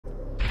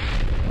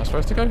I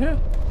supposed to go here?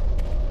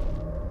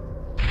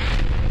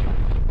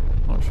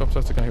 I'm not sure I'm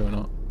supposed to go here or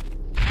not.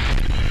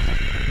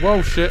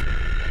 Whoa, shit.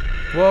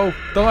 Whoa,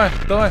 die,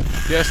 die.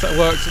 Yes, that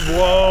works.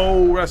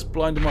 Whoa, that's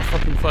blinding my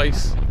fucking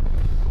face.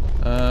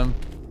 Oh,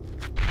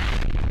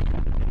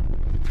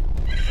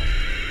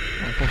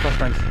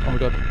 flashbangs. Oh my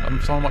god,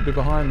 someone might be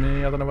behind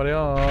me. I don't know where they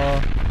are.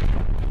 I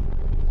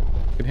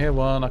can hear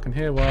one. I can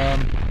hear one. I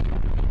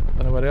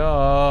don't know where they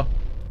are.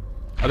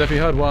 I definitely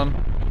heard one.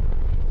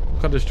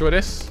 Can I destroy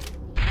this?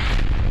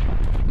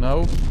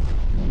 No.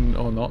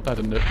 Or not. That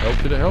didn't help.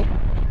 Did it help?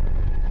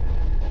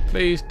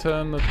 Please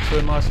turn to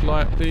a nice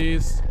light,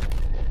 please.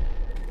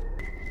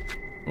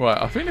 Right,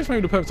 I think this may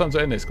be the perfect time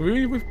to end this.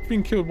 Because we've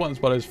been killed once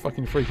by those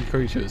fucking freaky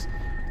creatures.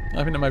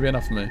 I think that may be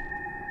enough for me.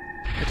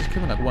 They just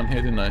killed that one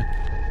here, didn't they?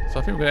 So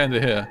I think we're going to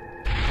end it here.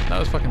 That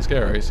was fucking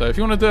scary. So if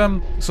you want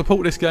to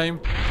support this game,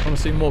 want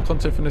to see more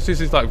content from this, this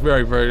is like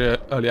very, very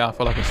early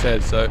alpha, like I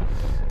said. So if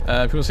you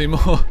want to see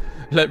more,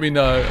 let me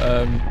know.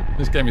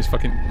 This game is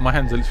fucking... My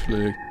hands are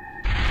literally...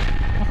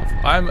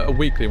 I'm a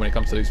weakly when it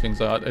comes to these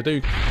things. I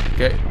do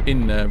get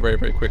in there very,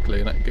 very quickly,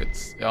 and that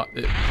gets...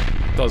 it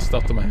does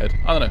stuff to my head.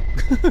 I don't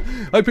know.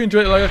 Hope you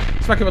enjoyed it.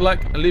 Smack it a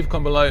like and leave a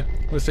comment below.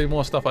 We'll see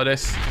more stuff like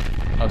this.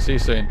 I'll see you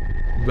soon.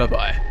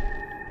 Bye-bye.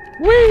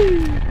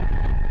 Whee!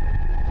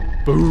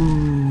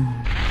 Boom!